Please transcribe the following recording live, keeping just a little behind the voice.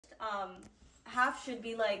half should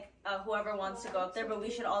be like whoever wants to go up there, but we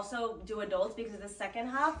should also do adults because the second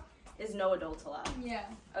half is no adults allowed. Yeah.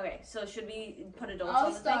 Okay, so should we put adults I'll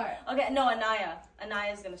on the start. thing? Okay, no, Anaya.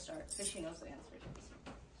 Anaya's gonna start because she knows the answer.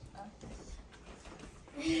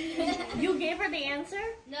 You gave her the answer?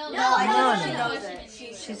 No, I know she she knows knows it. it.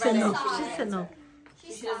 She said no. she She said no.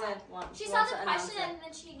 She doesn't want. She saw wants the to announce question it. and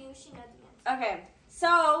then she knew she knew the answer. Okay,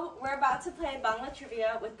 so we're about to play Bangla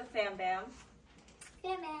trivia with the Fam Bam.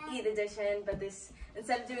 Yeah, man. Eid edition, but this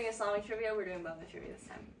instead of doing Islamic trivia, we're doing Bangla trivia this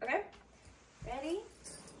time. Okay? Ready?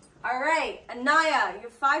 Alright, Anaya, you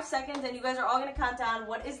have 5 seconds and you guys are all gonna count down.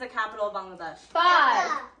 What is the capital of Bangladesh?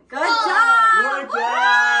 5. Good job! Good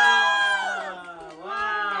job!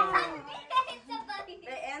 Wow.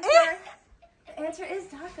 The answer is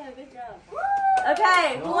Dhaka. Good job.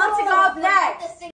 Okay, who wants to go up next?